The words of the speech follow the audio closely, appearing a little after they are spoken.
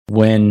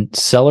When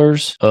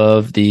sellers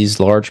of these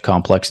large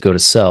complexes go to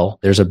sell,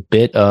 there's a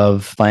bit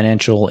of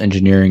financial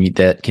engineering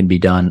that can be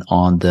done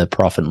on the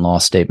profit and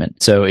loss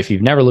statement. So if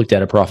you've never looked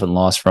at a profit and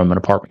loss from an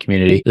apartment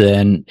community,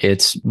 then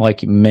it's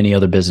like many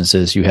other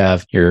businesses. You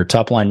have your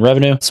top line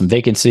revenue, some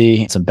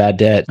vacancy, some bad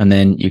debt, and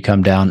then you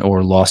come down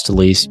or loss to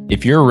lease.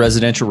 If you're a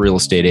residential real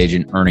estate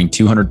agent earning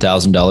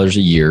 $200,000 a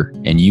year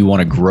and you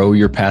want to grow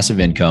your passive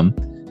income,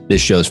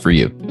 this show's for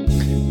you.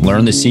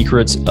 Learn the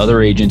secrets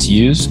other agents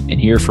use and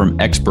hear from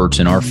experts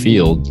in our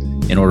field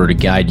in order to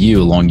guide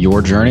you along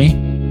your journey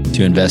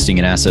to investing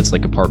in assets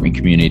like apartment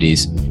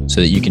communities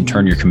so that you can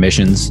turn your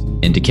commissions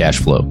into cash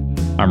flow.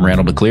 I'm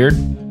Randall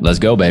DeCleared. Let's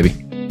go, baby.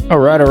 All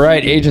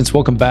right. Agents,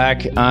 welcome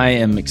back. I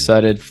am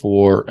excited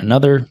for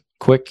another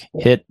quick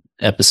hit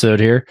episode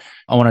here.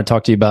 I want to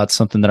talk to you about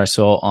something that I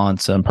saw on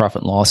some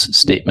profit and loss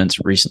statements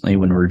recently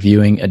when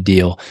reviewing a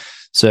deal.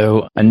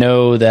 So I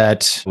know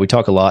that we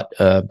talk a lot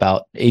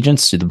about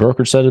agents to the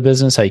brokerage side of the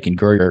business, how you can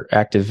grow your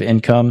active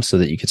income so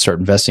that you can start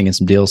investing in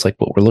some deals like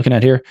what we're looking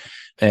at here.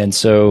 And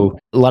so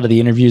a lot of the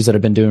interviews that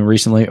I've been doing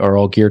recently are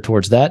all geared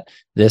towards that.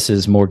 This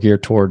is more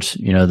geared towards,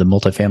 the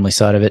multifamily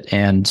side of it.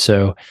 And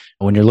so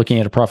when you're looking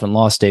at a profit and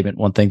loss statement,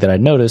 one thing that I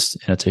noticed,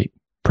 and it's a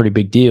pretty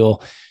big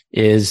deal,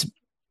 is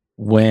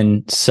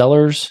when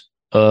sellers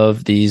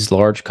of these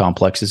large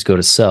complexes go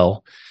to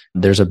sell,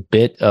 there's a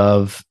bit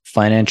of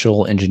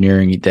financial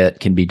engineering that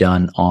can be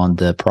done on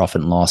the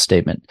profit and loss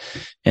statement.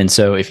 And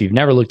so if you've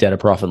never looked at a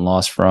profit and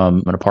loss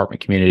from an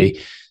apartment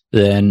community,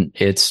 then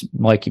it's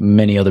like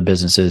many other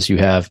businesses. You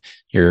have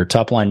your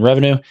top line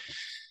revenue,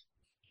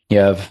 you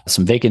have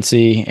some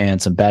vacancy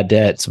and some bad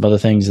debt, some other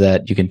things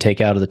that you can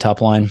take out of the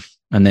top line,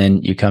 and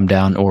then you come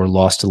down or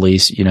loss to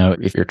lease.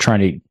 If you're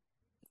trying to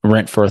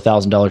rent for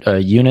 $1,000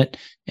 a unit,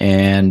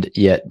 and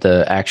yet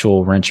the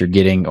actual rents you're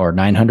getting are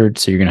 $900,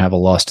 so you're going to have a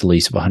loss to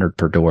lease of $100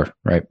 per door,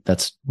 right?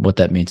 That's what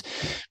that means.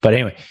 But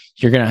anyway,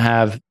 you're going to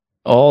have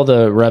all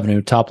the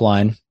revenue, top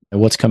line,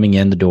 what's coming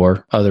in the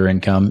door, other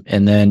income,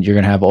 and then you're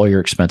going to have all your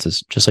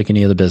expenses, just like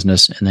any other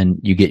business, and then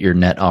you get your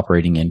net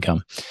operating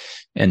income.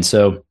 And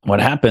so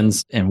what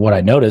happens, and what I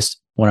noticed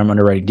when I'm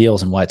underwriting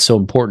deals, and why it's so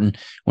important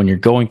when you're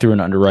going through an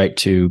underwrite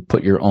to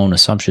put your own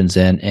assumptions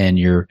in, and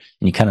you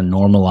kind of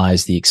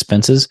normalize the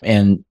expenses,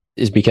 and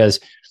is because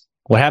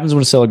what happens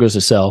when a seller goes to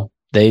sell,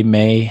 they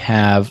may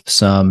have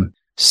some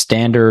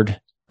standard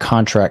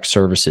contract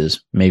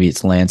services. Maybe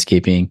it's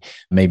landscaping.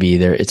 Maybe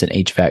it's an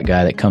HVAC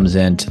guy that comes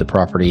into the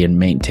property and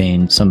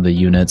maintains some of the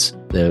units,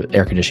 the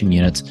air conditioning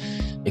units.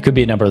 It could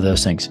be a number of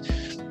those things.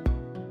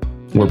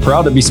 We're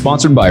proud to be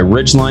sponsored by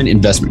Ridgeline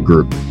Investment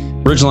Group.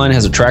 Ridgeline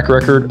has a track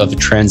record of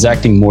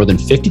transacting more than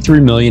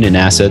 $53 million in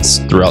assets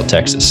throughout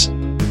Texas.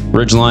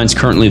 Ridgeline is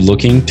currently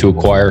looking to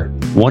acquire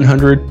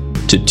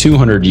 100 to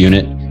 200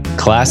 unit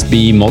Class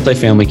B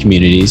multifamily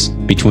communities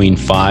between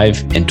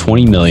 5 and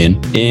 20 million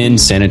in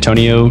San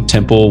Antonio,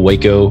 Temple,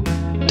 Waco,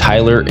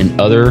 Tyler,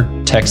 and other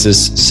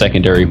Texas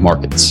secondary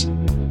markets.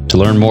 To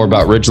learn more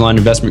about Ridgeline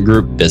Investment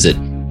Group, visit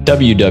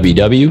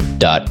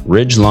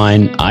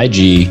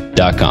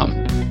www.ridgelineig.com.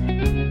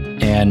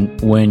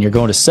 And when you're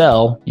going to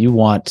sell, you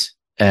want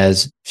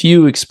as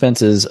few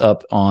expenses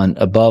up on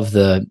above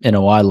the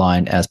NOI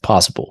line as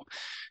possible.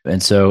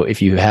 And so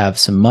if you have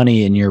some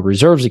money in your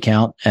reserves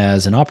account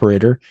as an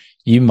operator,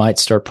 you might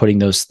start putting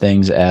those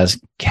things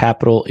as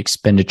capital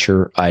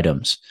expenditure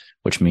items,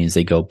 which means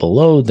they go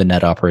below the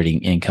net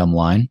operating income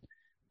line,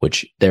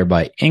 which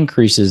thereby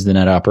increases the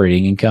net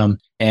operating income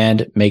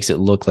and makes it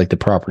look like the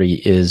property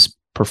is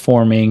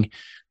performing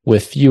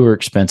with fewer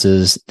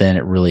expenses than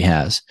it really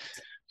has.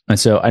 And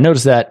so I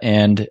noticed that,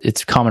 and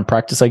it's common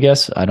practice, I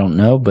guess. I don't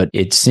know, but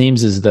it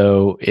seems as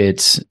though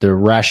the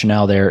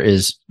rationale there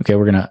is, okay,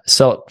 we're going to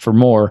sell it for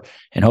more,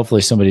 and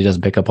hopefully somebody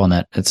doesn't pick up on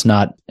that. It's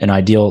not an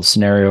ideal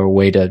scenario or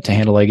way to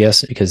handle, I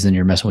guess, because then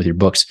you're messing with your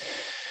books.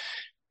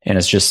 And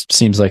it just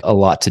seems like a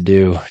lot to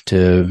do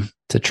to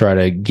try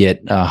to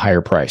get a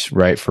higher price,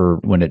 right? For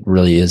when it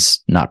really is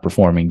not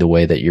performing the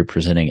way that you're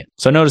presenting it.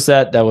 So I noticed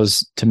that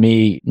was, to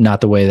me, not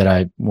the way that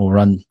I will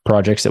run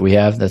projects that we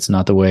have. That's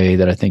not the way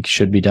that I think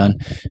should be done.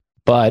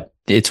 But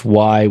it's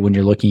why, when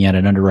you're looking at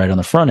an underwrite on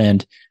the front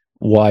end,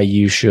 why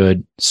you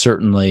should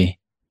certainly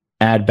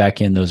add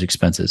back in those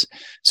expenses.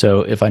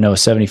 So if I know a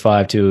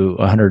 75 to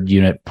 100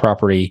 unit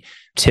property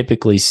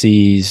typically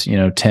sees,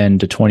 $10,000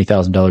 to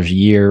 $20,000 a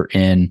year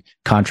in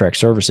contract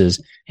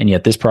services, and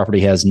yet this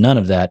property has none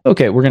of that,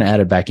 okay, we're going to add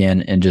it back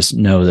in and just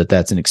know that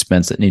that's an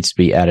expense that needs to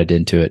be added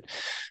into it.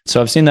 So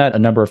I've seen that a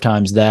number of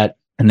times. And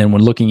then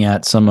when looking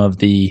at some of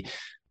the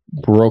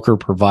broker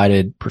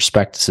provided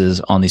prospectuses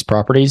on these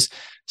properties,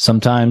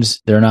 sometimes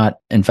they're not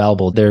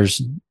infallible.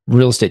 There's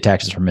real estate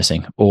taxes are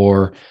missing,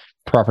 or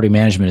property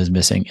management is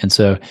missing. And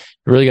so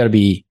you really got to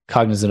be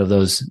cognizant of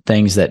those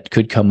things that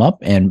could come up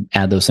and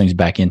add those things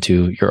back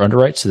into your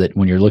underwrite so that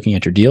when you're looking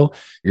at your deal,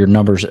 your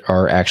numbers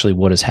are actually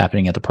what is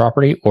happening at the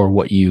property or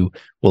what you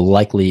will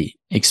likely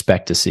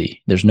expect to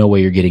see. There's no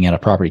way you're getting out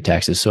of property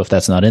taxes. So if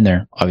that's not in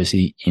there,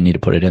 obviously you need to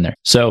put it in there.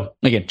 So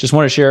again, just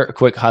want to share a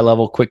quick high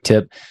level, quick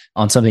tip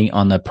on something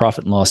on the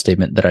profit and loss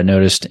statement that I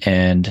noticed.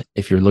 And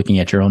if you're looking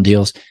at your own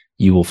deals,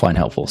 you will find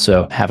helpful.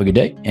 So have a good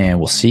day and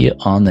we'll see you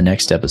on the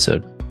next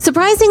episode.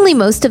 Surprisingly,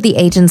 most of the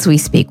agents we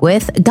speak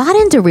with got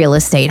into real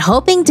estate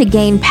hoping to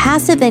gain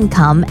passive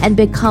income and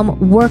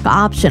become work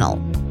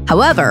optional.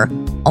 However,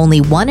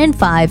 only 1 in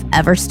 5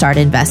 ever start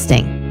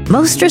investing.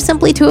 Most are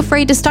simply too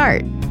afraid to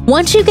start.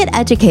 Once you get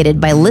educated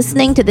by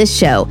listening to this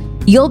show,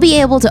 you'll be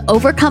able to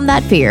overcome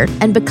that fear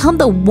and become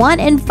the 1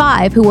 in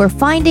 5 who are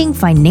finding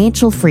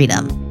financial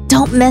freedom.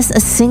 Don't miss a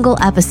single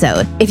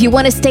episode. If you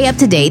want to stay up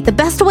to date, the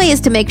best way is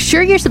to make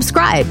sure you're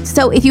subscribed.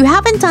 So if you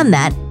haven't done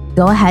that,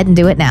 go ahead and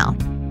do it now.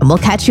 And we'll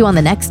catch you on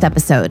the next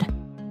episode.